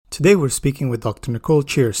Today we're speaking with Dr. Nicole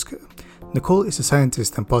Tschierske. Nicole is a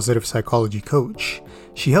scientist and positive psychology coach.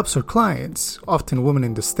 She helps her clients, often women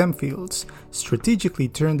in the STEM fields, strategically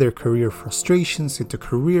turn their career frustrations into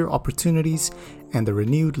career opportunities and a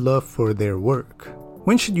renewed love for their work.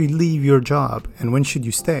 When should you leave your job and when should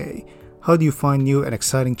you stay? How do you find new and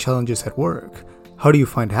exciting challenges at work? How do you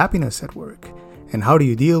find happiness at work? And how do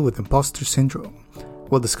you deal with imposter syndrome?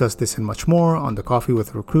 We'll discuss this and much more on the Coffee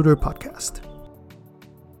with a Recruiter podcast.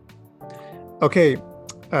 Okay,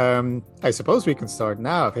 I suppose we can start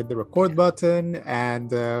now. I've hit the record button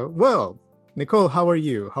and, Nicole, how are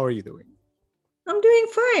you? How are you doing? I'm doing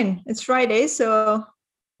fine. It's Friday, so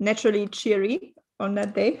naturally cheery on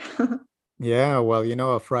that day. Yeah, well,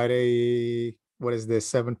 a Friday,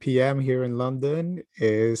 7 p.m. here in London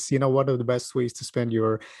is, one of the best ways to spend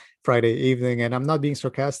your Friday evening. And I'm not being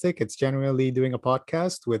sarcastic. It's genuinely doing a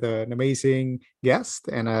podcast with an amazing guest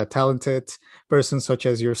and a talented person such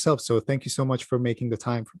as yourself. So thank you so much for making the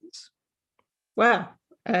time for this. Well,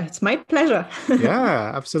 it's my pleasure.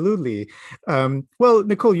 Yeah, absolutely.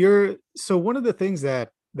 Nicole, so one of the things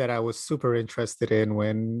that I was super interested in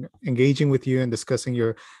when engaging with you and discussing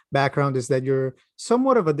your background is that you're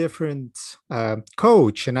somewhat of a different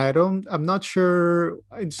coach. And I'm not sure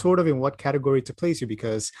in what category to place you,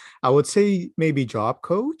 because I would say maybe job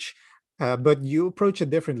coach, but you approach it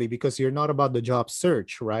differently because you're not about the job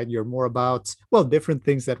search, right? You're more about, different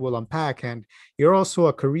things that we'll unpack. And you're also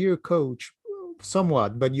a career coach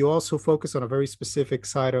somewhat, but you also focus on a very specific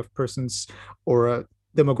side of persons or a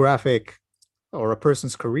demographic or a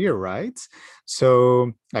person's career, right?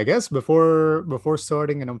 So I guess before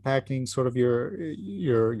starting and unpacking sort of your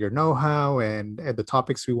know-how and the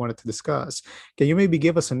topics we wanted to discuss, can you maybe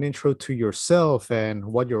give us an intro to yourself and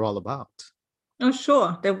what you're all about? Oh,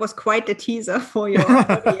 sure. That was quite a teaser for your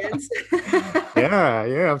audience.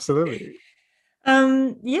 Yeah, absolutely.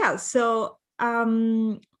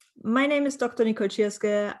 My name is Dr. Nicole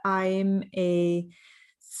Tschierske. I'm a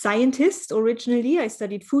scientist originally. I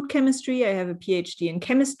studied food chemistry. I have a PhD in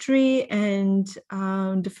chemistry. And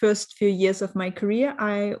the first few years of my career,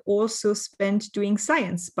 I also spent doing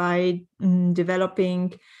science by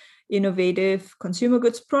developing innovative consumer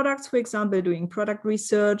goods products, for example, doing product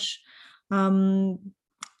research.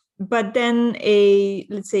 But then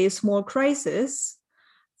a small crisis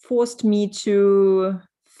forced me to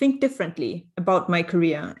think differently about my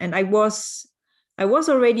career. And I was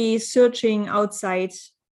already searching outside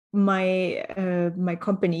my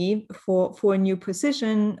company for a new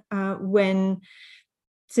position when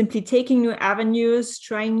simply taking new avenues,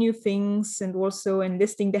 trying new things, and also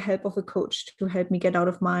enlisting the help of a coach to help me get out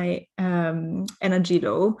of my energy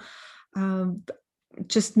low.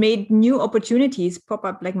 Just made new opportunities pop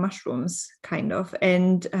up like mushrooms, kind of.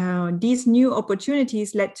 And these new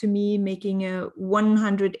opportunities led to me making a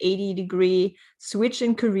 180-degree switch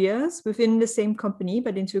in careers within the same company,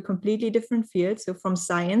 but into a completely different field. So from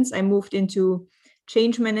science, I moved into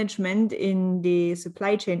change management in the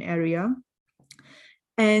supply chain area.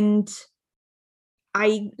 And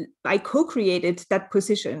I co-created that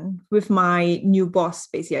position with my new boss.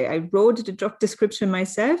 Basically, I wrote the job description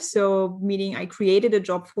myself. So, meaning I created a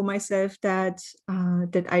job for myself that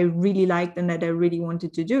I really liked and that I really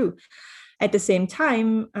wanted to do. At the same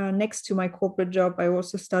time, next to my corporate job, I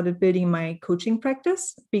also started building my coaching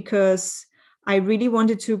practice because I really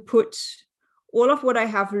wanted to put all of what I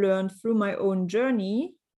have learned through my own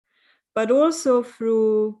journey, but also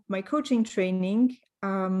through my coaching training.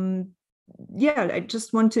 I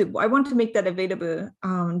want to make that available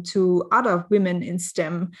to other women in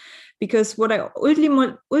STEM, because what I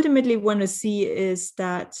ultimately want to see is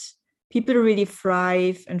that people really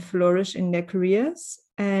thrive and flourish in their careers.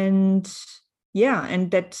 And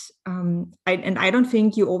that I don't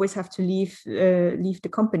think you always have to leave the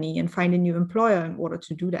company and find a new employer in order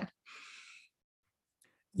to do that.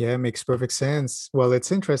 Yeah, it makes perfect sense. Well,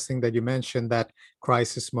 it's interesting that you mentioned that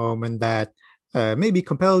crisis moment that maybe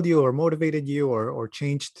compelled you or motivated you or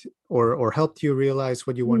changed or helped you realize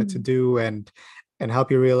what you wanted to do and help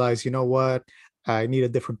you realize, you know what, I need a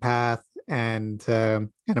different path and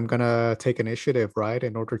I'm gonna take initiative, right,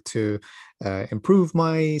 in order to improve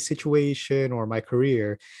my situation or my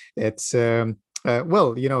career. It's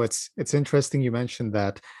it's interesting you mentioned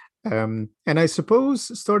that. And I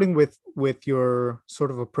suppose starting with your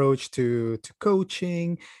sort of approach to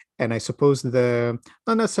coaching, and I suppose not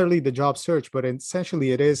necessarily the job search, but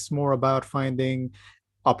essentially it is more about finding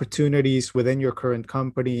opportunities within your current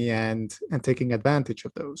company and taking advantage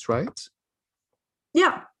of those, right?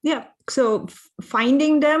 Yeah. So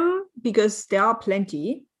finding them, because there are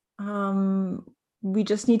plenty. We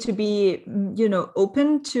just need to be,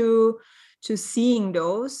 open to to seeing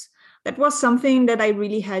those, that was something that I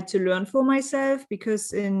really had to learn for myself,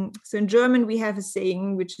 because in German we have a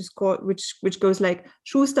saying which is called which goes like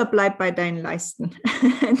Schuster bleibt bei deinen Leisten.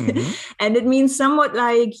 Mm-hmm. And it means somewhat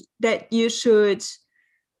like that you should,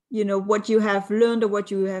 what you have learned or what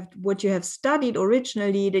you have studied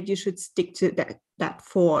originally, that you should stick to that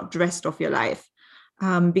for the rest of your life,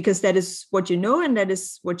 because that is what you know and that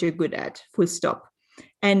is what you're good at, full stop.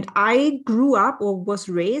 And I grew up or was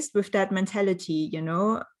raised with that mentality,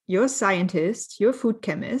 you're a scientist, you're a food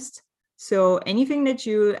chemist. So anything that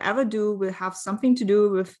you ever do will have something to do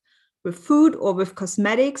with food or with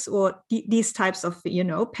cosmetics or these types of,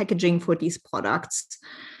 packaging for these products.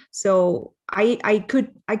 So I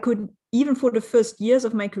could even for the first years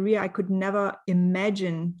of my career, I could never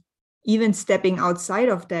imagine even stepping outside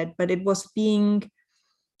of that. But it was being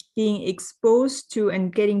exposed to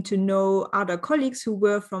and getting to know other colleagues who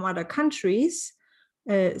were from other countries,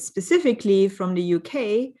 specifically from the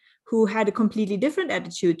UK, who had a completely different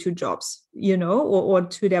attitude to jobs, or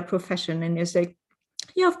to their profession. And it's like,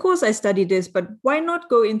 yeah, of course I studied this, but why not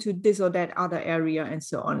go into this or that other area and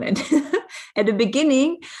so on. And at the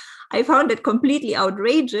beginning, I found it completely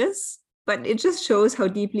outrageous, but it just shows how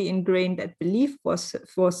deeply ingrained that belief was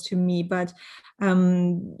to me. But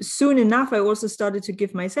soon enough, I also started to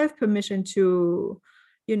give myself permission to,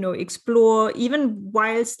 explore, even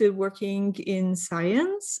while still working in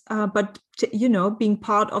science, but being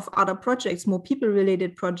part of other projects, more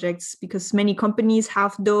people-related projects, because many companies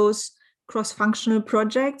have those cross-functional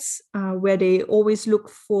projects where they always look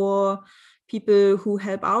for people who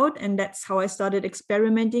help out. And that's how I started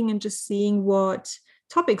experimenting and just seeing what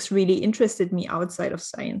topics really interested me outside of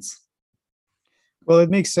science. Well, it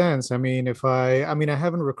makes sense. I mean, I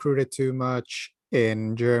haven't recruited too much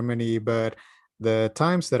in Germany, but the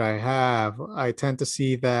times that I have, I tend to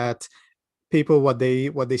see that people what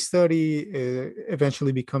they study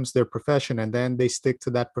eventually becomes their profession, and then they stick to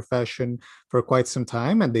that profession for quite some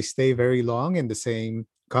time, and they stay very long in the same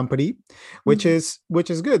company, which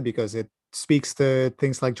Mm-hmm. is good because it speaks to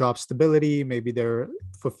things like job stability. Maybe they're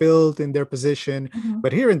fulfilled in their position. Mm-hmm.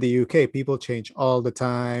 But here in the UK, people change all the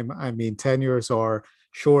time. I mean, tenures are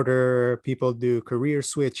shorter, people do career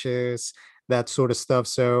switches, that sort of stuff.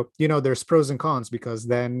 So there's pros and cons, because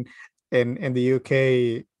then in the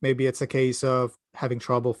UK, maybe it's a case of having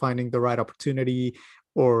trouble finding the right opportunity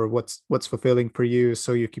or what's fulfilling for you,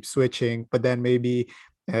 so you keep switching. But then maybe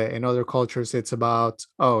in other cultures, it's about,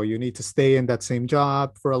 oh, you need to stay in that same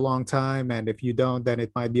job for a long time, and if you don't, then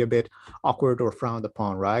it might be a bit awkward or frowned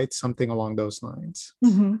upon, right? Something along those lines.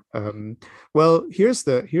 Mm-hmm. Um, well, here's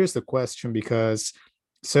the question, because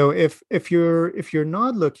so if you're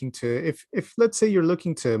not looking to, if let's say you're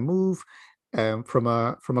looking to move from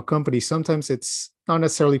a company, sometimes it's not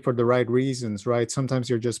necessarily for the right reasons, right? Sometimes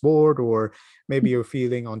you're just bored, or maybe you're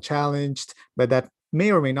feeling unchallenged, but that may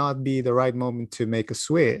or may not be the right moment to make a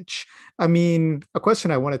switch. I mean, a question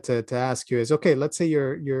I wanted to ask you is, okay, let's say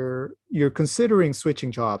you're considering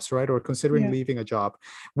switching jobs, right? Or considering Yeah. leaving a job.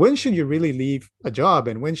 When should you really leave a job,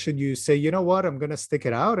 and when should you say, you know what, I'm gonna stick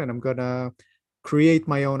it out and I'm gonna create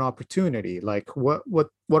my own opportunity? Like what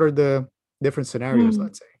are the different scenarios, Mm.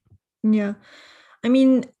 let's say? Yeah. I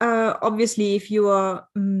mean, obviously, if you are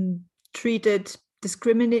treated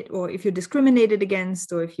discriminate, or if you're discriminated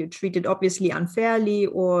against, or if you're treated obviously unfairly,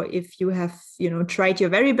 or if you have, tried your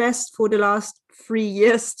very best for the last 3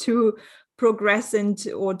 years to progress and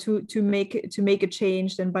or to make a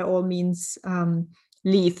change, then by all means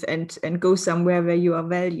leave and go somewhere where you are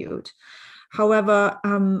valued. However,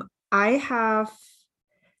 I have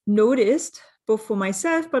noticed, both for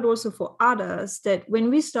myself but also for others, that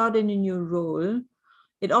when we start in a new role,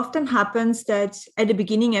 it often happens that at the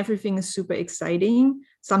beginning, everything is super exciting,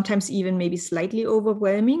 sometimes even maybe slightly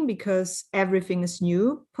overwhelming because everything is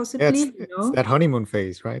new, Yeah, possibly, it's that honeymoon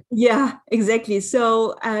phase, right? Yeah, exactly.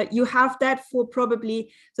 So you have that for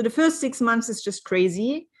probably, so the first 6 months is just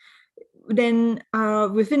crazy. Then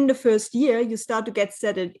within the first year, you start to get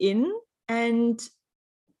settled in. And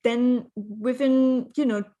then within,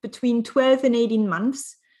 between 12 and 18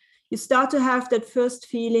 months, you start to have that first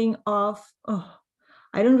feeling of, oh,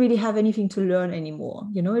 I don't really have anything to learn anymore.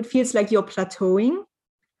 It feels like you're plateauing.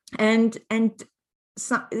 And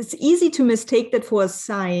so it's easy to mistake that for a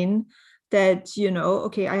sign that,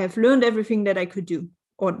 okay, I have learned everything that I could do,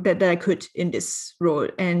 or that I could in this role.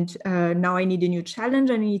 And now I need a new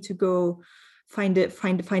challenge. I need to go find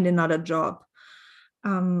another job.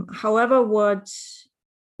 However, what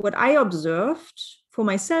I observed for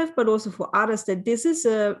myself, but also for others, that this is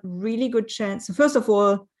a really good chance. So first of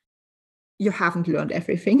all, you haven't learned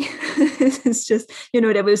everything. It's just,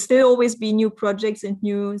 there will still always be new projects and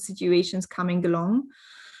new situations coming along.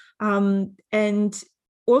 And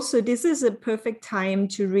also, this is a perfect time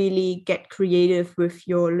to really get creative with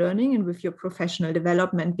your learning and with your professional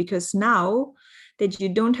development, because now that you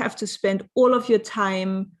don't have to spend all of your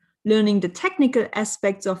time learning the technical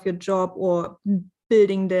aspects of your job or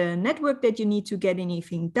building the network that you need to get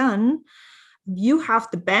anything done, you have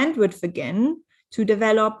the bandwidth again to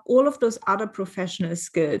develop all of those other professional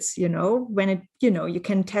skills, when you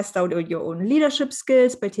can test out your own leadership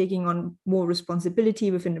skills by taking on more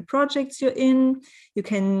responsibility within the projects you're in. You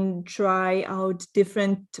can try out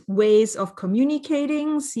different ways of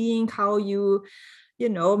communicating, seeing how you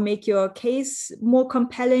make your case more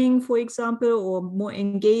compelling, for example, or more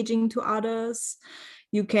engaging to others.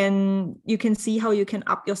 You can see how you can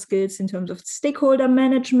up your skills in terms of stakeholder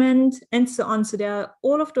management and so on. So there are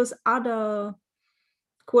all of those other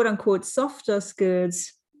quote unquote softer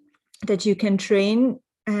skills that you can train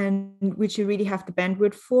and which you really have the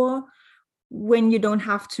bandwidth for, when you don't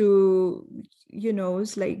have to,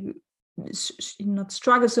 it's like not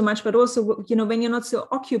struggle so much, but also, when you're not so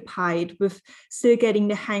occupied with still getting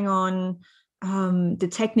the hang on the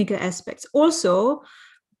technical aspects. Also,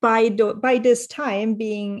 by this time,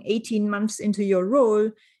 being 18 months into your role,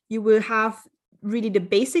 you will have really the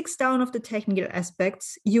basics down of the technical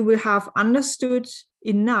aspects. You will have understood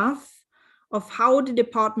enough of how the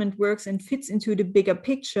department works and fits into the bigger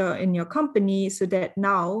picture in your company, so that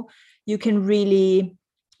now you can really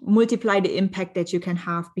multiply the impact that you can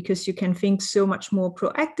have, because you can think so much more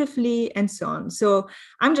proactively and so on. So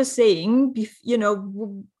I'm just saying,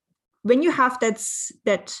 when you have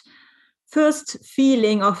that first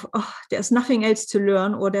feeling of, there's nothing else to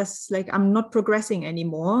learn, or there's like, I'm not progressing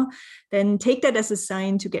anymore, then take that as a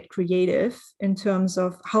sign to get creative in terms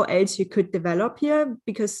of how else you could develop here,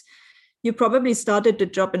 because you probably started the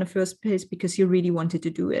job in the first place because you really wanted to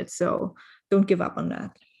do it. So don't give up on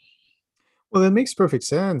that. Well, that makes perfect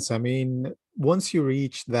sense. I mean, once you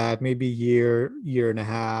reach that maybe year and a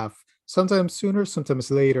half, sometimes sooner, sometimes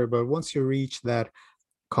later, but once you reach that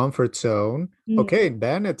comfort zone, okay,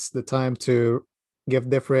 then it's the time to give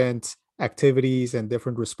different activities and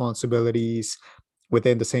different responsibilities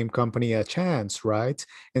within the same company a chance, right?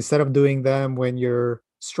 Instead of doing them when you're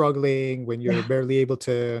struggling, when you're barely able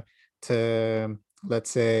to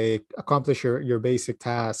let's say accomplish your basic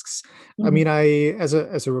tasks. I mean, I as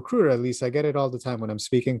a recruiter, at least I get it all the time when I'm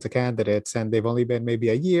speaking to candidates and they've only been maybe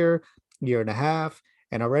a year and a half,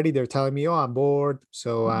 and already they're telling me, oh, I'm bored,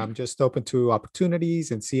 so I'm just open to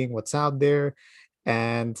opportunities and seeing what's out there.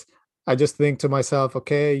 And I just think to myself,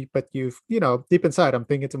 okay, but deep inside, I'm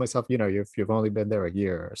thinking to myself, you've only been there a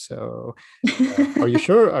year, so are you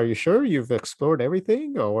sure? Are you sure you've explored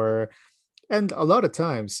everything? And a lot of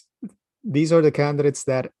times, these are the candidates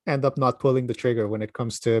that end up not pulling the trigger when it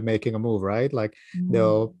comes to making a move, right? Like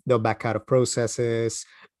they'll back out of processes,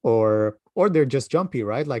 or they're just jumpy,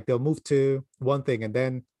 right? Like they'll move to one thing and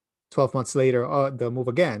then 12 months later, they'll move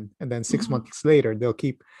again, and then 6 months later they'll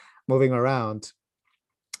keep moving around.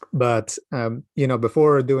 But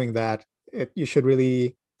before doing that, you should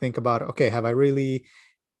really think about, okay, have I really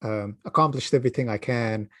accomplished everything I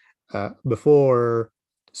can before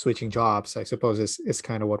switching jobs, I suppose is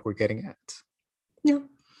kind of what we're getting at. Yeah.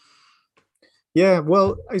 Yeah,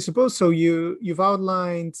 well, I suppose so. You've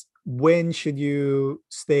outlined when should you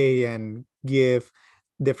stay and give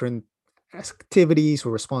different activities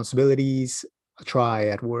or responsibilities a try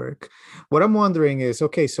at work. What I'm wondering is,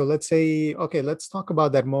 okay, so let's talk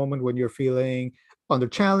about that moment when you're feeling under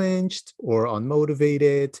challenged or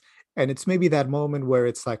unmotivated. And it's maybe that moment where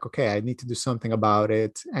it's like, okay, I need to do something about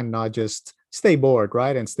it and not just stay bored,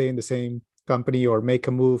 right? And stay in the same company or make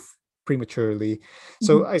a move prematurely.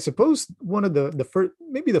 So I suppose one of the first,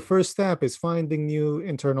 maybe the first step is finding new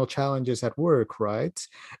internal challenges at work, right?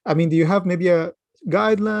 I mean, do you have maybe a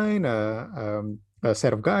guideline, a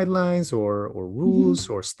set of guidelines or rules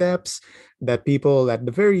or steps that people at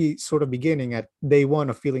the very sort of beginning, at day one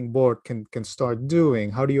of feeling bored, can start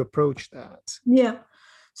doing? How do you approach that? Yeah.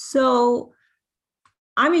 So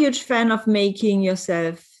I'm a huge fan of making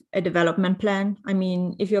yourself a development plan. I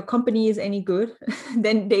mean, if your company is any good,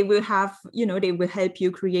 then they will have, they will help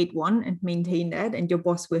you create one and maintain that, and your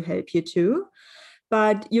boss will help you too.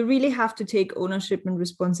 But you really have to take ownership and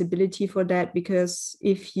responsibility for that, because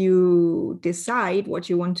if you decide what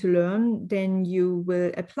you want to learn, then you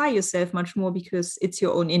will apply yourself much more because it's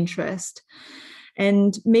your own interest.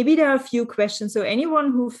 And maybe there are a few questions. So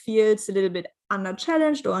anyone who feels a little bit under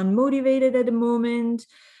challenged or unmotivated at the moment,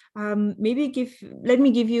 let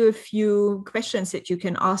me give you a few questions that you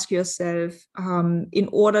can ask yourself in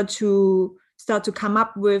order to start to come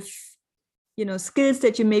up with, skills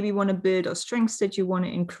that you maybe want to build or strengths that you want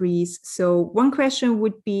to increase. So one question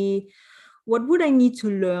would be, what would I need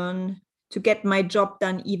to learn to get my job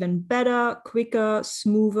done even better, quicker,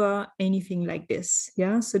 smoother, anything like this?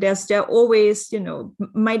 Yeah. So there always,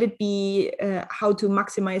 might it be how to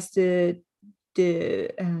maximize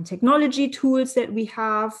the technology tools that we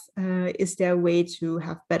have? Is there a way to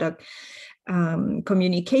have better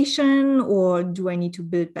communication, or do I need to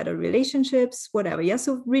build better relationships? Whatever. Yeah.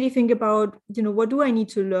 So really think about, what do I need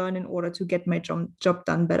to learn in order to get my job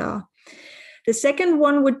done better? The second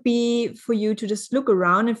one would be for you to just look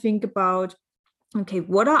around and think about, okay,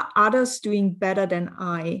 what are others doing better than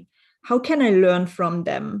I? How can I learn from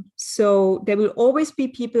them? So there will always be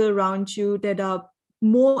people around you that are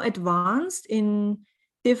more advanced in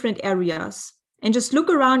different areas. And just look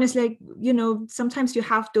around. It's like, sometimes you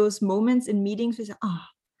have those moments in meetings where you say, oh,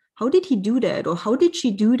 how did he do that? Or how did she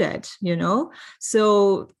do that?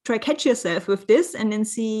 So try catch yourself with this and then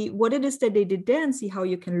see what it is that they did there and see how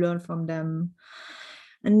you can learn from them.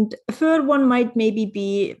 And a third one might maybe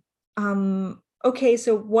be, okay,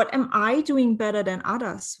 so what am I doing better than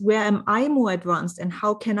others? Where am I more advanced, and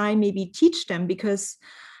how can I maybe teach them? Because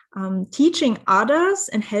teaching others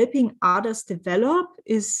and helping others develop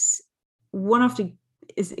is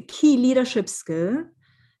a key leadership skill.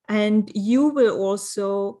 And you will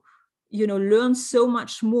also, learn so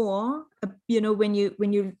much more, when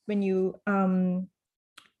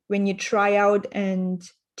you try out and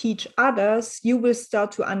teach others, you will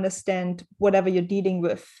start to understand whatever you're dealing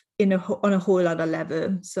with on a whole other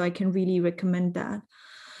level. So I can really recommend that.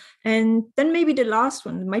 And then maybe the last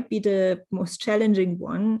one might be the most challenging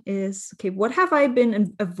one is, okay, what have I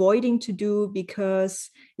been avoiding to do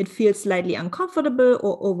because it feels slightly uncomfortable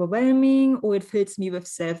or overwhelming, or it fills me with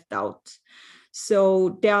self-doubt?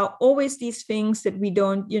 So there are always these things that we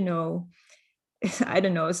don't, I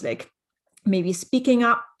don't know, it's like maybe speaking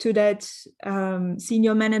up to that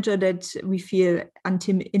senior manager that we feel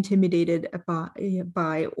intimidated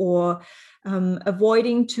by, or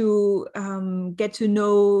avoiding to get to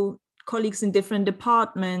know colleagues in different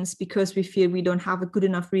departments because we feel we don't have a good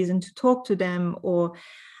enough reason to talk to them, or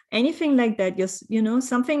anything like that. Just,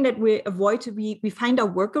 something that we avoid. We find our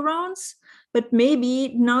workarounds, but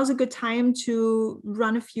maybe now's a good time to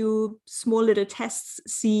run a few small little tests,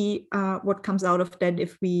 see what comes out of that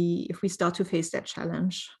if we start to face that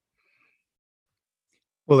challenge.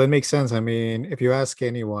 Well, it makes sense. I mean, if you ask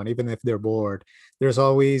anyone, even if they're bored, there's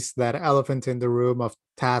always that elephant in the room of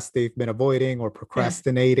tasks they've been avoiding or Yeah.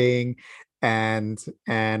 procrastinating. And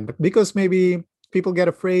because maybe people get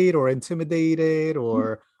afraid or intimidated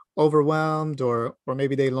or overwhelmed, or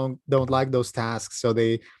maybe they don't like those tasks, so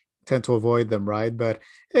they tend to avoid them, right? But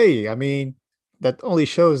hey, I mean, that only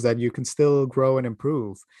shows that you can still grow and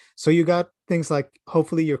improve. So you got things like,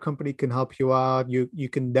 hopefully your company can help you out. You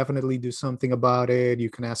can definitely do something about it. You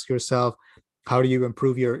can ask yourself, how do you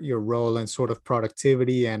improve your role and sort of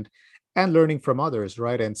productivity, and learning from others,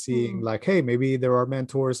 right? And seeing like, hey, maybe there are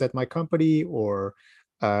mentors at my company, or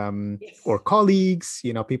Yes. colleagues,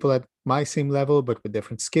 people at my same level but with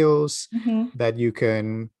different skills Mm-hmm. that you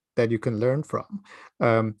can learn from.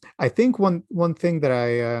 I think one thing that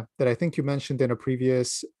I think you mentioned in a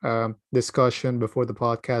previous discussion before the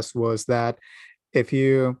podcast was that if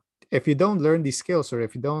you if you don't learn these skills, or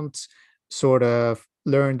if you don't sort of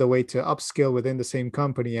learn the way to upskill within the same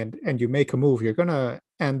company, and you make a move, you're gonna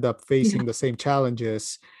end up Yeah. facing the same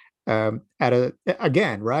challenges at a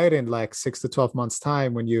again, right, in like 6 to 12 months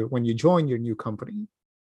time when you join your new company.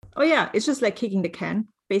 Oh yeah, it's just like kicking the can,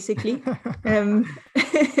 basically.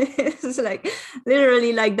 It's like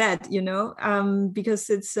literally like that, because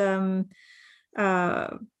it's uh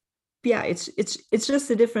yeah, it's just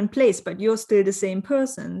a different place, but you're still the same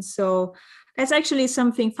person. So that's actually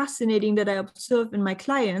something fascinating that I observe in my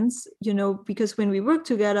clients, because when we work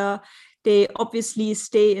together, they obviously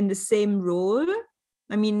stay in the same role.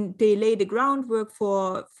 I mean, they lay the groundwork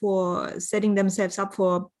for setting themselves up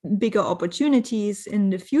for bigger opportunities in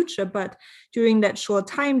the future. But during that short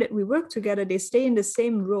time that we work together, they stay in the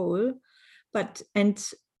same role. But and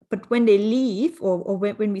but when they leave, or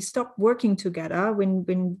when we stop working together,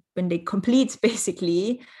 when they complete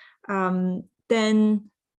basically, then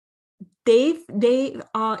they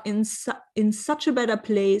are in such a better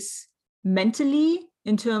place mentally,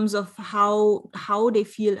 in terms of how they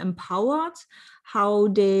feel empowered, how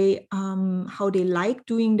they like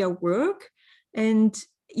doing their work. And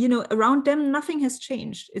around them, nothing has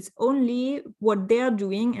changed. It's only what they're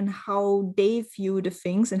doing and how they view the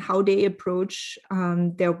things and how they approach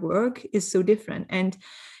their work is so different. And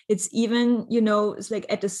it's even, it's like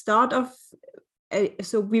at the start of,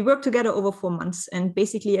 so we work together over 4 months, and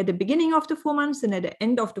basically at the beginning of the 4 months and at the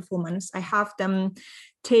end of the 4 months, I have them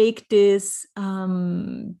take this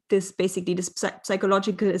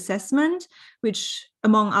psychological assessment, which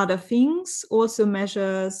among other things also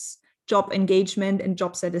measures job engagement and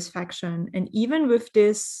job satisfaction. And even with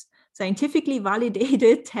this scientifically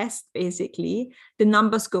validated test, basically the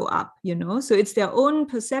numbers go up, so it's their own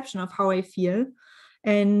perception of how I feel.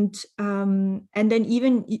 And then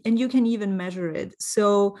you can even measure it.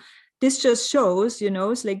 So this just shows,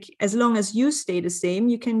 it's like, as long as you stay the same,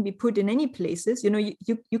 you can be put in any places.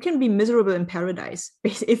 You can be miserable in paradise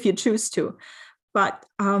if you choose to, but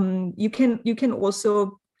you can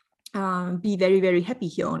also be very, very happy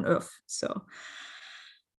here on earth. So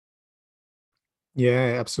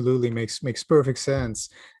Yeah, absolutely, makes perfect sense.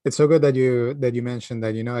 It's so good that you mentioned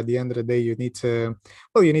that, at the end of the day, you need to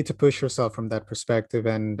push yourself from that perspective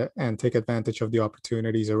and take advantage of the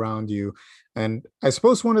opportunities around you. And I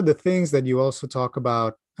suppose one of the things that you also talk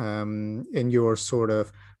about in your sort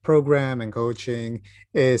of program and coaching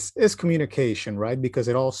is communication, right? Because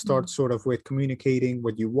it all starts sort of with communicating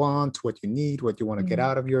what you want, what you need, what you want to get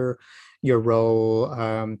out of your role.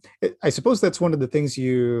 I suppose that's one of the things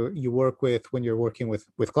you work with when you're working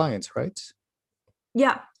with clients, right?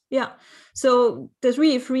 yeah. So there's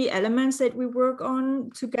really three elements that we work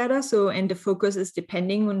on together. So, and the focus is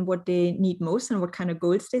depending on what they need most and what kind of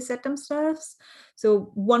goals they set themselves.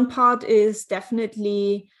 So one part is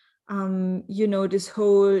definitely this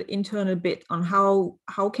whole internal bit on how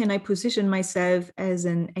can I position myself as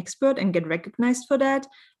an expert and get recognized for that.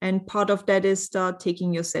 And part of that is start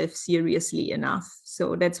taking yourself seriously enough.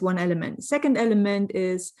 So that's one element. Second element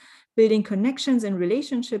is building connections and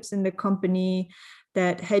relationships in the company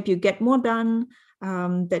that help you get more done.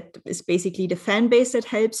 That is basically the fan base that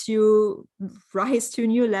helps you rise to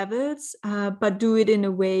new levels, but do it in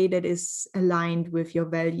a way that is aligned with your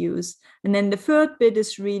values. And then the third bit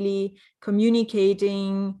is really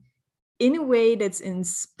communicating in a way that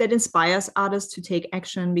inspires others to take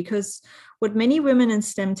action. Because what many women in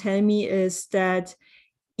STEM tell me is that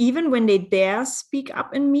even when they dare speak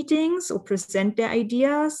up in meetings or present their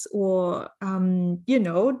ideas or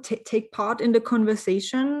take part in the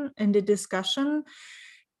conversation and the discussion,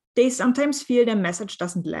 they sometimes feel their message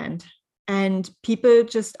doesn't land, and people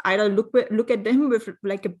just either look at them with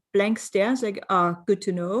like a blank stare, like, good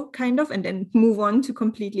to know, kind of, and then move on to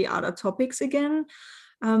completely other topics again.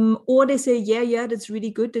 Or they say, yeah, that's really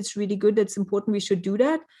good, that's important, we should do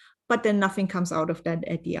that, but then nothing comes out of that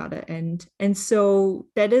at the other end. And so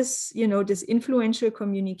that is, this influential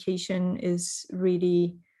communication is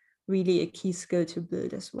really, really a key skill to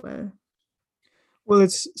build as well. Well,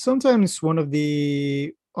 it's sometimes one of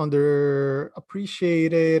the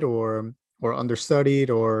underappreciated or understudied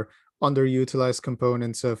or underutilized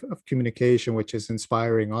components of communication, which is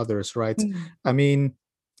inspiring others, right? Mm. I mean,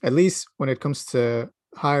 at least when it comes to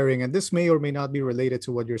hiring, and this may or may not be related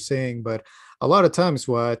to what you're saying, but a lot of times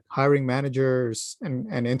what hiring managers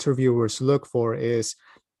and interviewers look for is,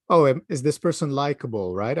 oh, is this person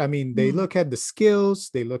likable, right? I mean, they Mm. look at the skills,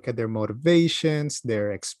 they look at their motivations,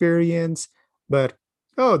 their experience, but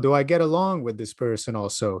oh, do I get along with this person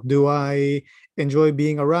also? Do I enjoy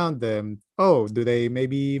being around them? Oh, do they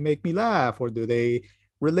maybe make me laugh, or do they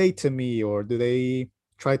relate to me, or do they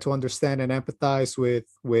try to understand and empathize with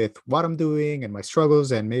what I'm doing and my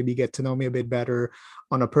struggles and maybe get to know me a bit better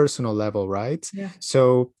on a personal level, right? Yeah.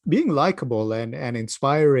 So being likable and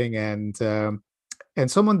inspiring and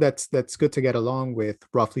someone that's good to get along with,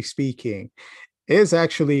 roughly speaking, is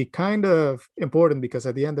actually kind of important, because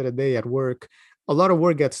at the end of the day at work, a lot of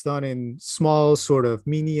work gets done in small sort of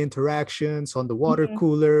mini interactions on the water Mhm.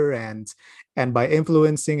 cooler, and by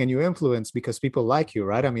influencing, and you influence because people like you,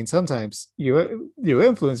 right? I mean, sometimes you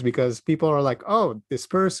influence because people are like, oh, this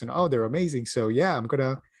person, oh, they're amazing, so yeah, I'm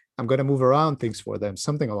gonna move around things for them,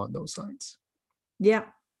 something along those lines. Yeah,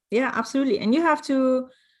 yeah, absolutely. And you have to,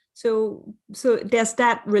 so there's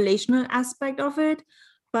that relational aspect of it,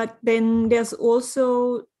 but then there's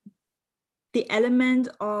also the element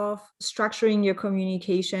of structuring your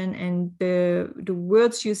communication and the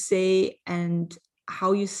words you say and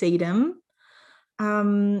how you say them.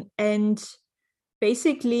 And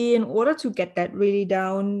basically, in order to get that really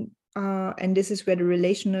down, and this is where the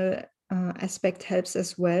relational aspect helps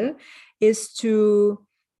as well, is to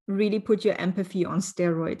really put your empathy on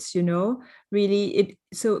steroids. Really,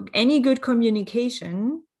 any good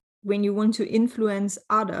communication, when you want to influence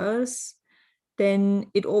others, then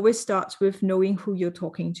it always starts with knowing who you're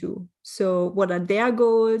talking to. So what are their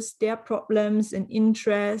goals, their problems and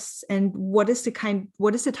interests, and what is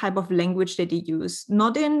the type of language that they use?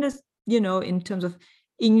 Not in this, in terms of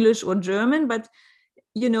English or German, but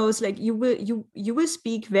it's like you will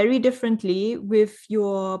speak very differently with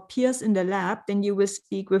your peers in the lab than you will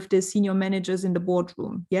speak with the senior managers in the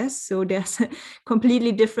boardroom. Yes, so there's a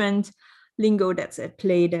completely different lingo that's at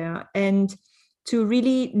play there, and to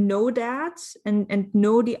really know that and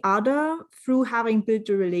know the other through having built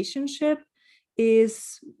a relationship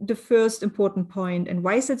is the first important point. And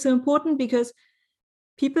why is that so important? Because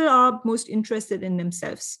people are most interested in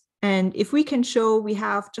themselves. And if we can show we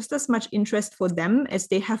have just as much interest for them as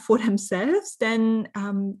they have for themselves, then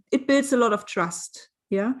it builds a lot of trust.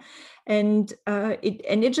 Yeah. And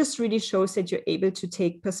it just really shows that you're able to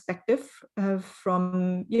take perspective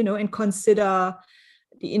from, and consider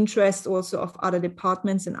the interest also of other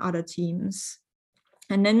departments and other teams.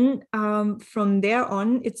 And then from there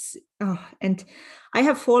on, and I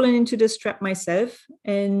have fallen into this trap myself.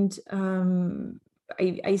 And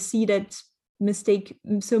I see that mistake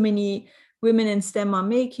so many women in STEM are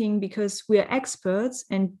making, because we're experts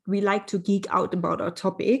and we like to geek out about our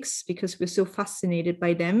topics because we're so fascinated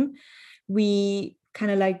by them. We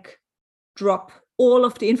kind of like drop all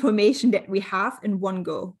of the information that we have in one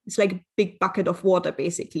go. It's like a big bucket of water,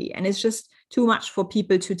 basically. And it's just too much for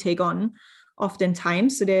people to take on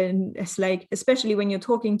oftentimes. So then it's like, especially when you're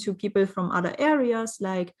talking to people from other areas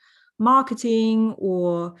like marketing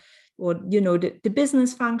or the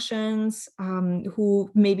business functions,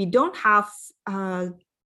 who maybe don't have a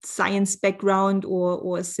science background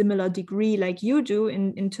or a similar degree like you do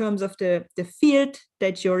in terms of the field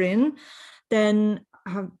that you're in, then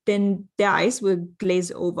their eyes will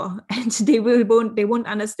glaze over and they won't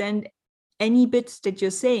understand any bit that you're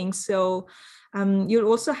saying. So you'll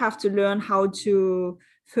also have to learn how to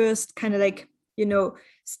first kind of like,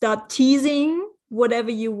 start teasing whatever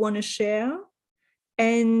you want to share.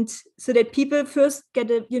 And so that people first get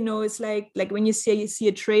it's like when you see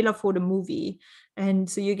a trailer for the movie. And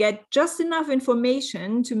so you get just enough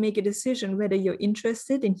information to make a decision whether you're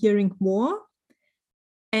interested in hearing more.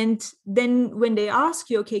 And then when they ask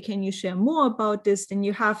you, okay, can you share more about this? Then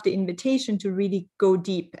you have the invitation to really go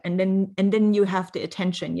deep, and then you have the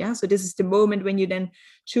attention. Yeah. So this is the moment when you then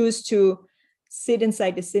choose to sit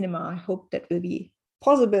inside the cinema. I hope that will be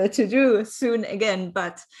possible to do soon again.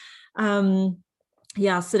 But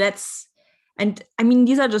yeah, so that's, and I mean,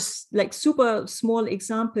 these are just like super small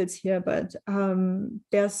examples here, but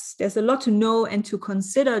there's a lot to know and to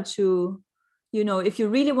consider to, if you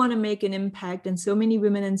really want to make an impact, and so many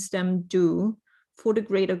women in STEM do, for the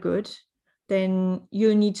greater good, then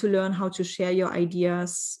you need to learn how to share your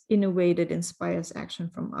ideas in a way that inspires action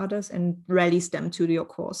from others and rallies them to your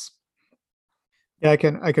cause. Yeah,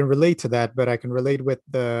 I can relate to that, but I can relate with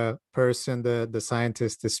the person, the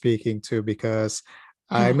scientist is speaking to, because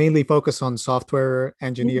I mainly focus on software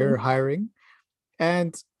engineer Mm-hmm. hiring.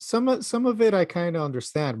 And some of it I kind of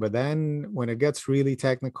understand, but then when it gets really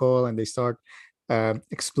technical and they start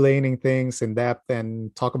explaining things in depth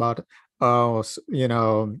and talk about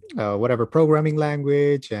whatever programming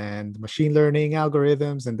language and machine learning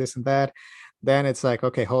algorithms and this and that, then it's like,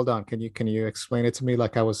 okay, hold on, can you explain it to me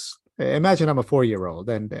like I was, imagine I'm a 4-year old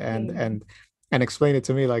and explain it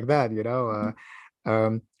to me like that,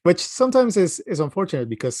 which sometimes is unfortunate,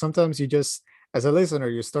 because sometimes you just, as a listener,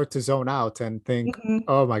 you start to zone out and think, Mm-hmm.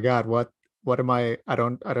 oh my God, what am I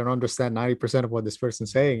don't understand 90% of what this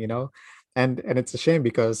person's saying. And it's a shame,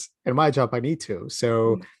 because in my job I need to.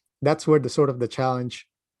 So that's where the sort of the challenge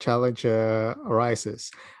arises.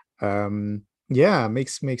 Yeah,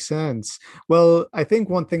 makes sense. Well, I think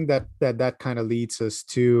one thing that kind of leads us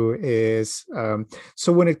to is,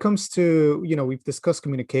 so when it comes to, we've discussed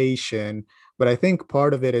communication, but I think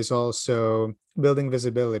part of it is also building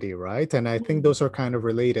visibility, right? And I think those are kind of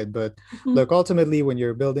related. But Mm-hmm. look, ultimately, when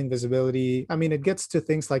you're building visibility, I mean, it gets to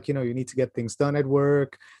things like, you need to get things done at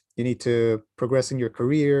work, you need to progress in your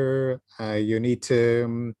career, you need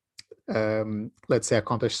to, let's say,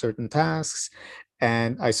 accomplish certain tasks.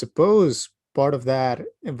 And I suppose part of that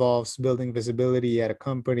involves building visibility at a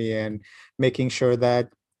company and making sure that,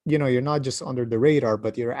 you're not just under the radar,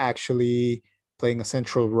 but you're actually playing a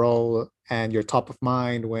central role and you're top of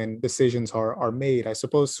mind when decisions are made. I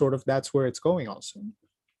suppose sort of that's where it's going also.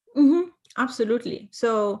 Mm-hmm. Absolutely.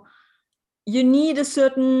 So you need a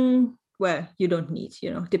certain, well, you don't need,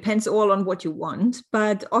 depends all on what you want.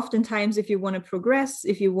 But oftentimes, if you want to progress,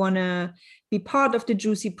 if you want to be part of the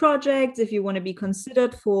juicy projects, if you want to be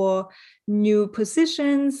considered for new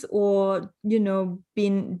positions, or,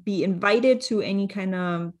 be invited to any kind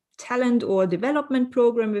of talent or development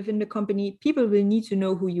program within the company, people will need to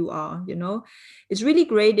know who you are. It's really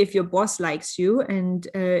great if your boss likes you and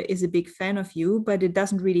is a big fan of you, but it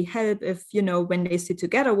doesn't really help if, when they sit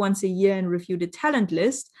together once a year and review the talent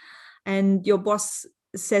list and your boss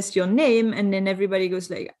says your name and then everybody goes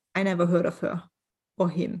like, I never heard of her or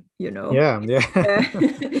him. Yeah, yeah. Uh,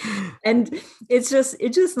 and it's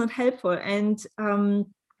just not helpful. And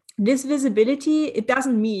this visibility, it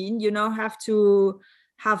doesn't mean have to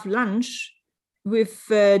have lunch with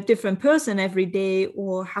a different person every day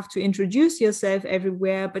or have to introduce yourself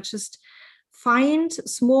everywhere, but just find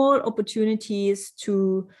small opportunities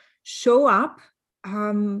to show up,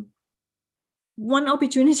 one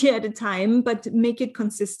opportunity at a time, but make it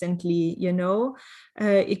consistently.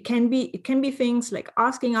 It can be things like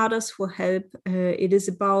asking others for help. It is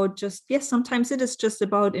about just, yes, sometimes it is just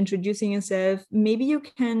about introducing yourself. Maybe you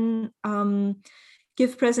can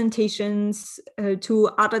give presentations to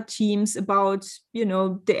other teams about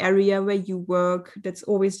the area where you work. That's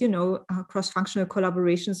always cross-functional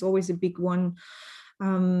collaboration is always a big one,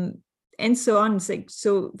 and so on. It's like,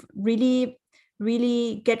 so really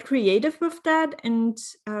get creative with that. And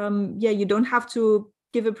you don't have to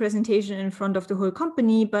give a presentation in front of the whole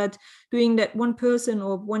company, but doing that one person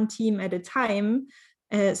or one team at a time,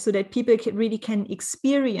 so that people really can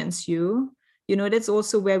experience you. That's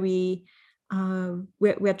also where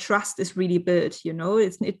where trust is really built.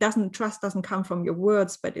 Trust doesn't come from your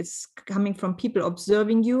words, but it's coming from people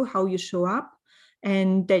observing you, how you show up,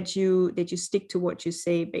 and that you stick to what you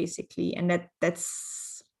say, basically. And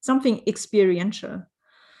that's something experiential,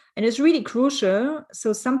 and it's really crucial.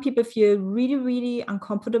 So some people feel really, really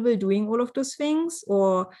uncomfortable doing all of those things,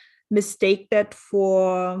 or mistake that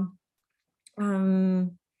for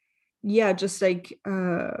just like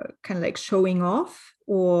kind of like showing off,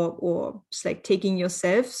 or just like taking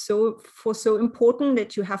yourself so important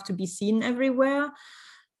that you have to be seen everywhere.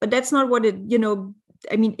 But that's not what it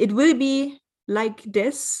will be like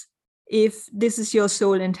this if this is your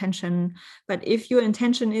sole intention. But if your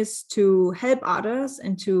intention is to help others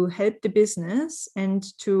and to help the business and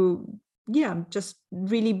to just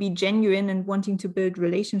really be genuine and wanting to build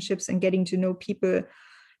relationships and getting to know people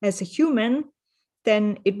as a human,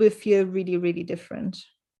 then it will feel really, really different.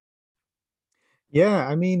 Yeah,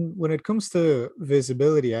 I mean, when it comes to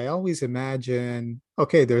visibility, I always imagine,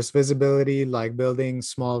 okay, there's visibility like building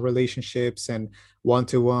small relationships and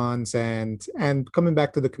one-to-ones and coming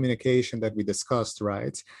back to the communication that we discussed,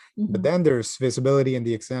 right? But Mm-hmm. then there's visibility in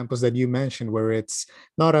the examples that you mentioned where it's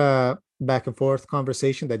not a back and forth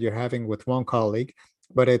conversation that you're having with one colleague,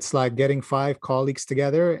 but it's like getting five colleagues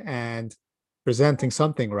together and presenting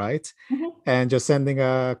something, right? Mm-hmm. And just sending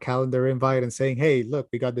a calendar invite and saying, hey, look,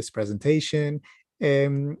 we got this presentation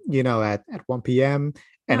at 1 p.m.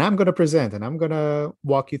 And Yeah. I'm going to present and I'm going to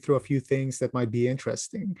walk you through a few things that might be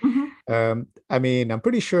interesting. Mm-hmm. I mean, I'm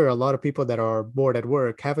pretty sure a lot of people that are bored at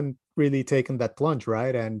work haven't really taken that plunge,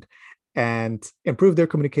 right? And improve their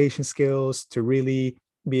communication skills to really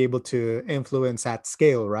be able to influence at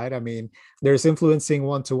scale, right? I mean, there's influencing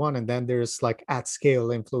one-to-one, and then there's like at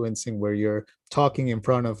scale influencing where you're talking in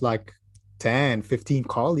front of like 10, 15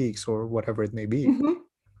 colleagues or whatever it may be. Mm-hmm.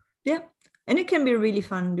 Yeah. And it can be really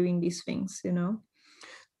fun doing these things.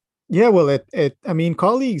 Yeah, well, I mean,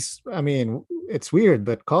 colleagues, I mean, it's weird,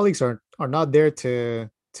 but colleagues are not there to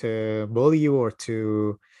bully you or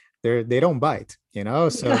they don't bite, you know?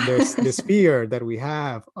 So there's Yeah. this fear that we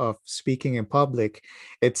have of speaking in public.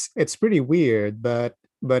 It's pretty weird, but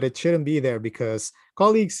it shouldn't be there because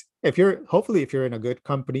colleagues, hopefully if you're in a good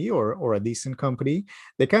company or a decent company,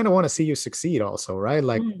 they kind of want to see you succeed also, right?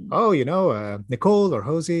 Like, Mm. oh, Nicole or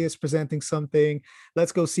Jose is presenting something,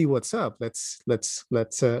 let's go see what's up. Let's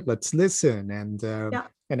listen Yeah.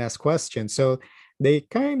 and ask questions. So they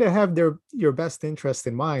kind of have your best interest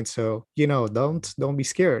in mind. So don't be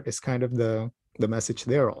scared. It's kind of the message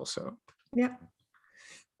there also. Yeah.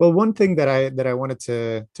 Well, one thing that I wanted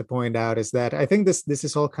to point out is that I think this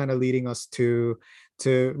is all kind of leading us to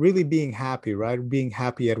really being happy, right? Being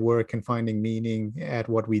happy at work and finding meaning at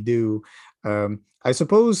what we do. I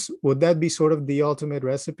suppose would that be sort of the ultimate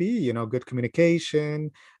recipe? Good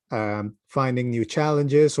communication, finding new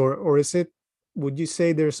challenges, or is it? Would you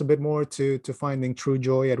say there's a bit more to finding true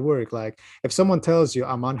joy at work? Like if someone tells you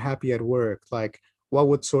I'm unhappy at work, like what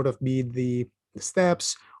would sort of be the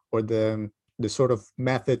steps or the sort of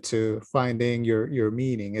method to finding your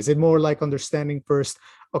meaning? Is it more like understanding first,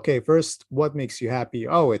 okay, first, what makes you happy?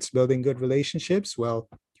 Oh, it's building good relationships. Well,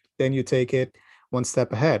 then you take it one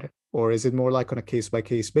step ahead. Or is it more like on a case by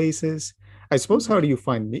case basis? I suppose, how do you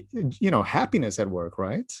find happiness at work,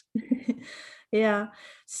 right? Yeah.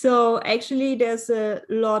 So actually, there's a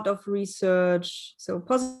lot of research. So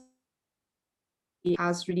positive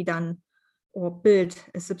has really done or built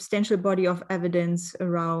a substantial body of evidence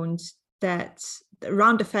that,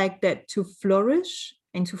 around the fact that to flourish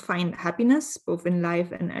and to find happiness, both in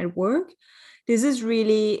life and at work, this is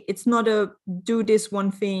really, it's not a do this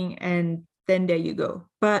one thing and then there you go.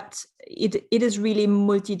 But it is really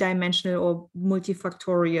multidimensional or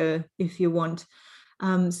multifactorial, if you want.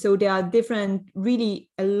 So there are really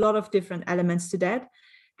a lot of different elements to that.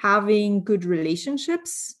 Having good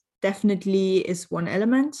relationships definitely is one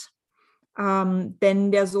element.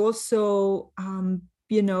 Then there's also,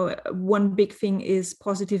 one big thing is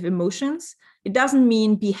positive emotions. It doesn't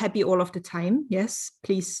mean be happy all of the time. Yes,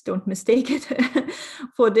 please don't mistake it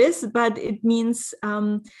for this, but it means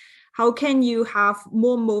how can you have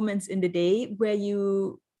more moments in the day where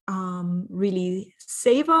you really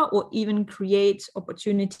savor or even create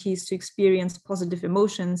opportunities to experience positive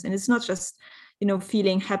emotions. And it's not just,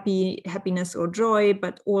 feeling happiness or joy,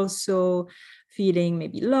 but also feeling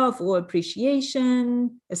maybe love or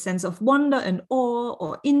appreciation, a sense of wonder and awe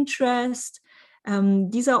or interest.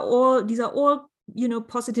 These are all,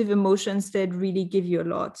 positive emotions that really give you a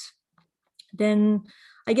lot. Then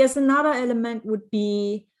I guess another element would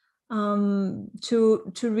be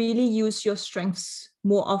to really use your strengths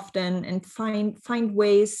more often and find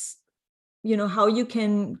ways, how you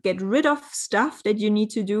can get rid of stuff that you need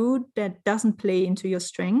to do that doesn't play into your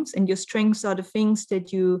strengths. And your strengths are the things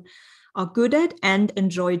that you are good at and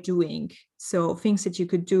enjoy doing. So things that you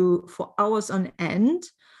could do for hours on end,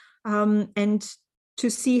 and to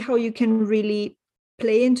see how you can really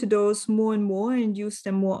play into those more and more and use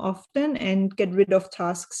them more often and get rid of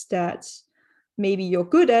tasks that maybe you're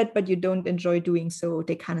good at, but you don't enjoy doing. So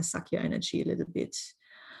they kind of suck your energy a little bit.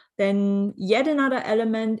 Then yet another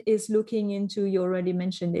element is looking into, you already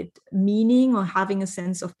mentioned it, meaning or having a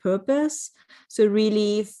sense of purpose. So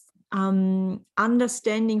really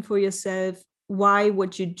understanding for yourself why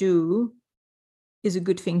what you do is a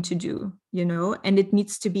good thing to do, and it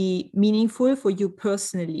needs to be meaningful for you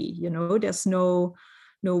personally. There's no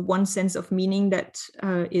one sense of meaning that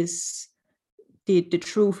is the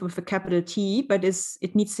truth with a capital T, but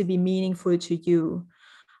it needs to be meaningful to you.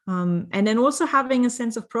 And then also having a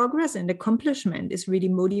sense of progress and accomplishment is really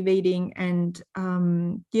motivating. And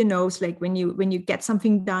it's like when you get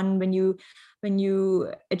something done, when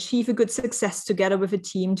you achieve a good success together with a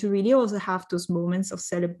team, to really also have those moments of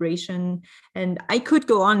celebration. And I could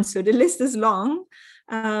go on, so the list is long,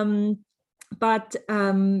 but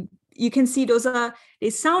you can see they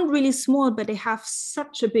sound really small, but they have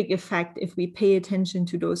such a big effect if we pay attention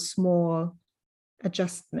to those small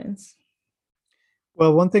adjustments.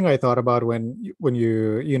 Well, one thing I thought about when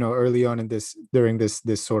early on in this during this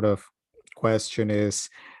sort of question is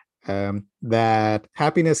that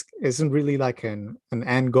happiness isn't really like an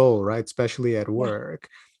end goal, right? Especially at Yeah. work,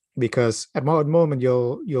 because at one moment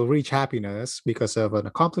you'll reach happiness because of an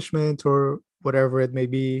accomplishment or whatever it may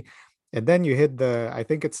be, and then you hit I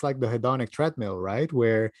think it's like the hedonic treadmill, right?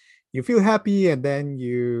 Where you feel happy and then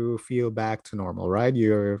you feel back to normal, right?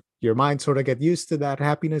 Your mind sort of get used to that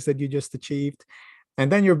happiness that you just achieved, and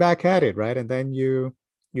then you're back at it, right? And then you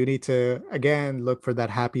need to again look for that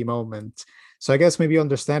happy moment. So I guess maybe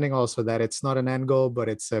understanding also that it's not an end goal, but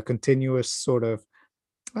it's a continuous sort of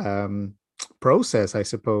um, process, I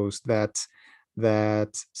suppose.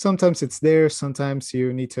 That sometimes it's there, sometimes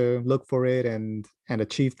you need to look for it and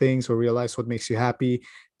achieve things or realize what makes you happy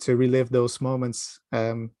to relive those moments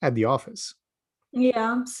at the office.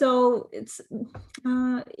 Yeah, so it's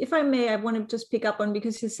if I may, I want to just pick up on,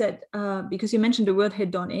 because because you mentioned the word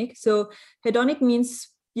hedonic. So hedonic means,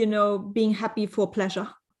 being happy for pleasure.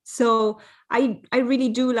 So I really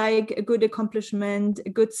do like a good accomplishment, a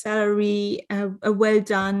good salary, a well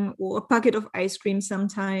done, or a bucket of ice cream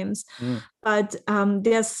sometimes. Mm. But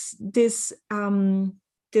there's this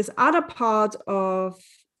other part of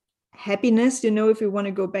happiness. If we want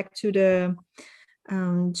to go back to the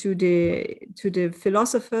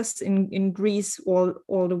philosophers in Greece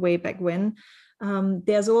all the way back when.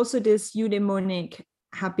 There's also this eudaimonic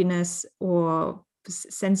happiness or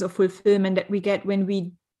sense of fulfillment that we get when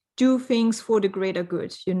we do things for the greater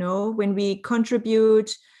good, when we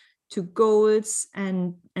contribute to goals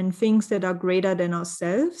and things that are greater than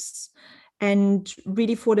ourselves and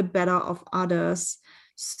really for the better of others.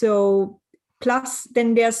 So plus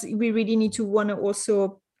then we really need to want to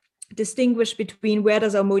also distinguish between where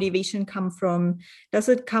does our motivation come from. Does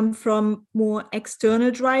it come from more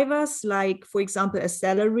external drivers, like, for example, a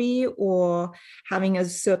salary or having a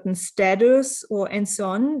certain status, or and so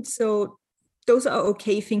on? So those are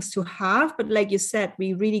okay things to have, but like you said,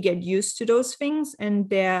 we really get used to those things and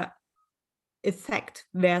their effect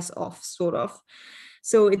wears off, sort of.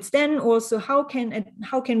 So it's then also how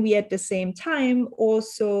can we at the same time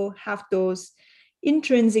also have those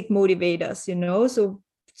intrinsic motivators,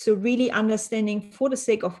 so really understanding, for the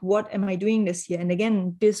sake of what am I doing this here, and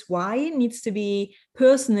again, this why needs to be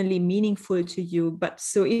personally meaningful to you. But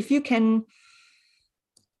so if you can,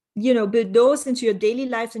 build those into your daily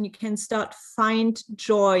life, and you can start find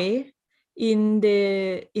joy in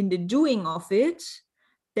the doing of it,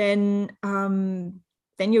 then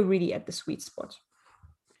you're really at the sweet spot.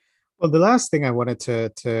 Well, the last thing I wanted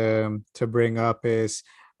to bring up is,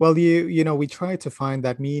 well, we try to find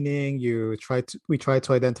that meaning. We try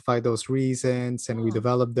to identify those reasons, and we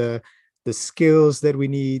develop the skills that we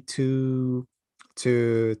need to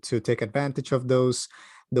take advantage of those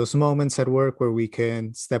moments at work where we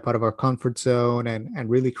can step out of our comfort zone and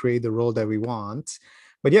really create the role that we want.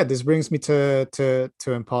 But yeah, this brings me to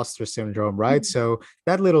imposter syndrome, right? So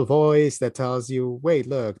that little voice that tells you, wait,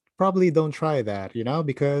 look, probably don't try that,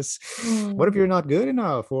 because what if Mm. you're not good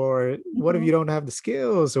enough, or what if you Mhm. don't have the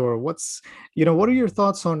skills, or what are your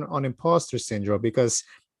thoughts on imposter syndrome? Because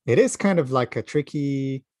it is kind of like a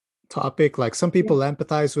tricky topic. Like, some Yeah. people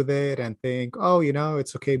empathize with it and think, oh,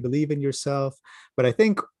 it's okay, believe in yourself. But I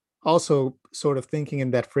think also, sort of thinking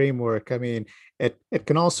in that framework, I mean, it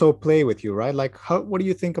can also play with you, right? Like, what do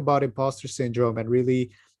you think about imposter syndrome, and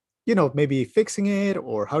really, maybe fixing it,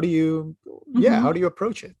 or how do Mhm. you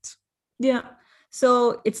approach it? Yeah.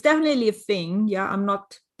 So it's definitely a thing. Yeah. I'm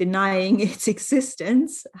not denying its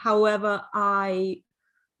existence. However, I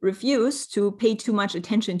refuse to pay too much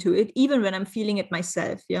attention to it, even when I'm feeling it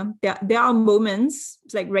myself. Yeah. There are moments,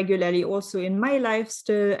 like regularly also in my life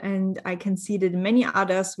still, and I can see that in many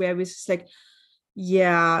others where it's just like,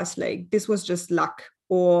 yeah, it's like this was just luck.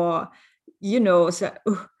 Or, so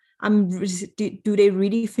do they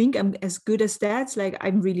really think I'm as good as that? It's like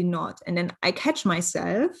I'm really not. And then I catch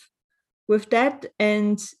myself with that,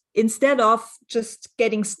 and instead of just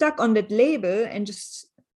getting stuck on that label and just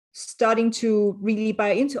starting to really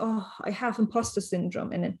buy into, oh, I have imposter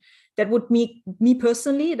syndrome, and then that would make me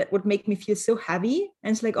personally, that would make me feel so heavy,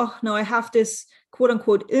 and it's like, oh no, I have this quote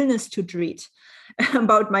unquote illness to treat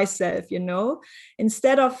about myself,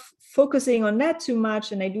 instead of focusing on that too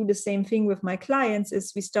much. And I do the same thing with my clients,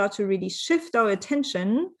 is we start to really shift our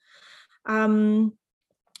attention, um,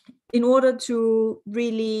 in order to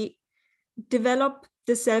really develop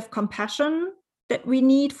the self-compassion that we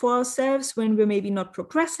need for ourselves when we're maybe not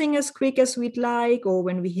progressing as quick as we'd like, or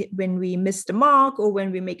when we miss the mark, or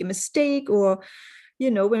when we make a mistake, or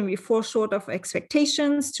when we fall short of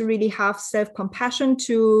expectations, to really have self-compassion,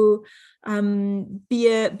 to be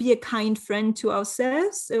a kind friend to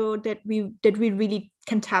ourselves, so that we really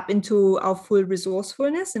can tap into our full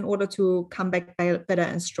resourcefulness in order to come back better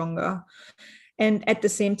and stronger. And at the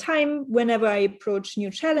same time, whenever I approach new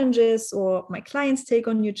challenges, or my clients take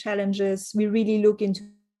on new challenges, we really look into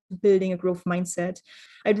building a growth mindset.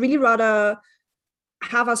 I'd really rather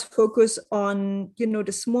have us focus on,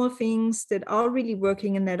 the small things that are really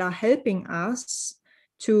working and that are helping us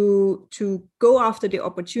to go after the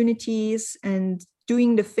opportunities and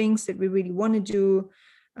doing the things that we really want to do,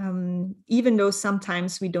 even though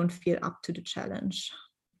sometimes we don't feel up to the challenge.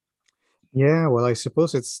 Yeah, well, I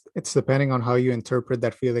suppose it's depending on how you interpret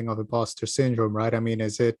that feeling of imposter syndrome, right? I mean,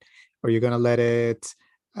 are you gonna let it,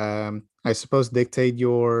 I suppose, dictate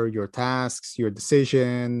your tasks, your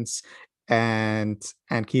decisions, and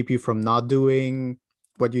keep you from not doing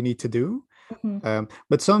what you need to do? Mhm.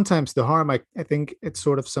 But sometimes the harm, I think it's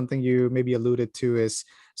sort of something you maybe alluded to, is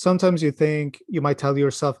sometimes you might tell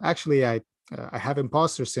yourself, actually, I have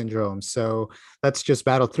imposter syndrome, so let's just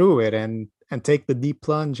battle through it and take the deep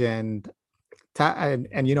plunge and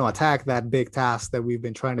attack that big task that we've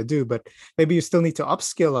been trying to do. But maybe you still need to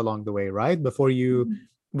upskill along the way, right? Before you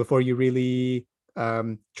really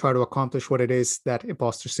try to accomplish what it is that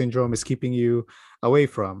imposter syndrome is keeping you away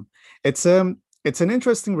from. It's an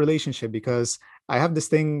interesting relationship, because I have this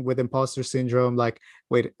thing with imposter syndrome, like,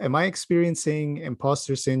 wait, am I experiencing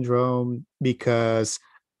imposter syndrome because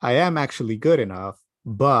I am actually good enough,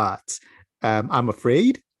 but I'm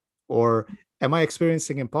afraid? Or am I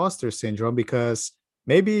experiencing imposter syndrome because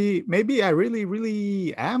maybe I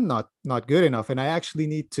really am not good enough, and I actually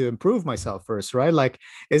need to improve myself first, right? Like,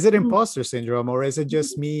 is it imposter syndrome, or is it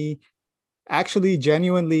just me actually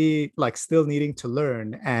genuinely, like, still needing to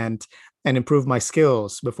learn and improve my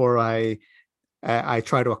skills before I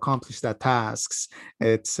try to accomplish that tasks?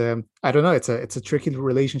 It's I don't know, it's a tricky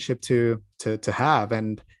relationship to have,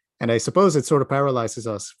 and I suppose it sort of paralyzes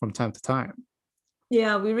us from time to time.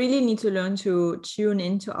 Yeah, we really need to learn to tune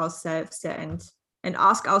into ourselves and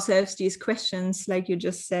ask ourselves these questions, like you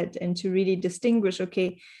just said, and to really distinguish,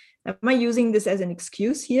 okay, am I using this as an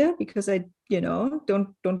excuse here because I,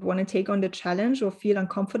 don't want to take on the challenge or feel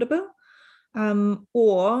uncomfortable?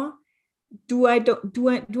 Or do I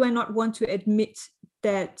not want to admit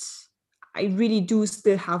that I really do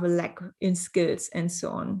still have a lack in skills and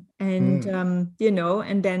so on? And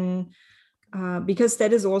and then because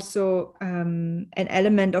that is also an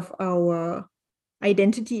element of our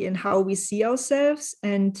identity and how we see ourselves.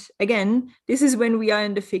 And again, this is when we are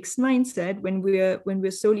in the fixed mindset, when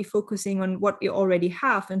we're solely focusing on what we already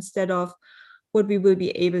have instead of what we will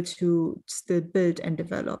be able to still build and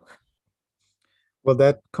develop. Well,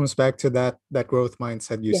 that comes back to that growth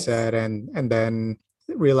mindset you Yes. said, and then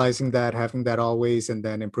realizing that, having that always, and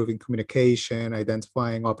then improving communication,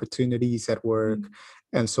 identifying opportunities at work,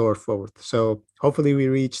 and so forth. So hopefully we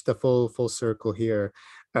reach the full circle here.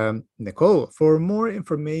 Nicole, for more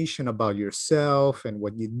information about yourself and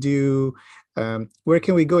what you do, where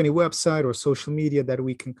can we go? Any website or social media that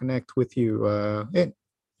we can connect with you in?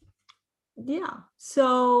 Yeah.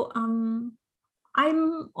 So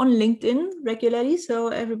I'm on LinkedIn regularly, so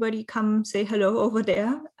everybody come say hello over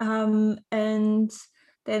there. And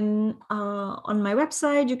then on my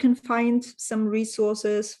website, you can find some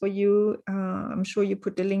resources for you. I'm sure you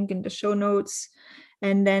put the link in the show notes.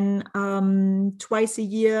 And then twice a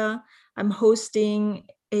year, I'm hosting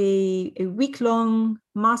a week-long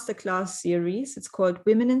masterclass series. It's called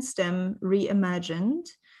Women in STEM Reimagined.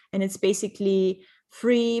 And it's basically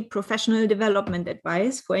free professional development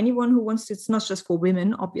advice for anyone who wants to. It's not just for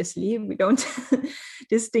women, obviously, we don't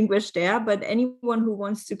distinguish there, but anyone who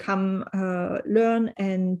wants to come learn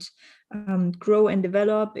and grow and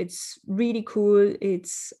develop. It's really cool.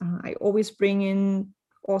 It's I always bring in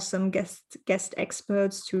awesome guest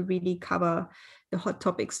experts to really cover the hot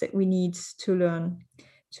topics that we need to learn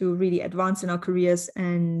to really advance in our careers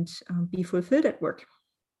and be fulfilled at work.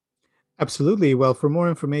 Absolutely. Well, for more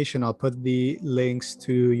information, I'll put the links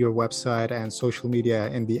to your website and social media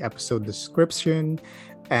in the episode description.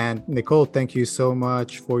 And Nicole, thank you so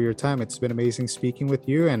much for your time. It's been amazing speaking with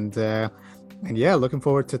you. And yeah, looking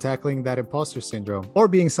forward to tackling that imposter syndrome, or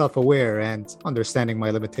being self-aware and understanding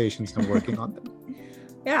my limitations and working on them.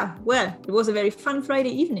 Yeah, well, it was a very fun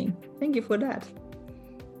Friday evening. Thank you for that.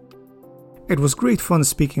 It was great fun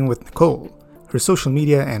speaking with Nicole. Her social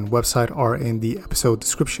media and website are in the episode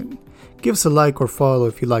description. Give us a like or follow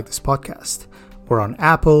if you like this podcast. We're on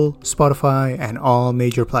Apple, Spotify, and all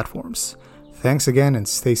major platforms. Thanks again and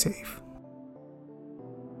stay safe.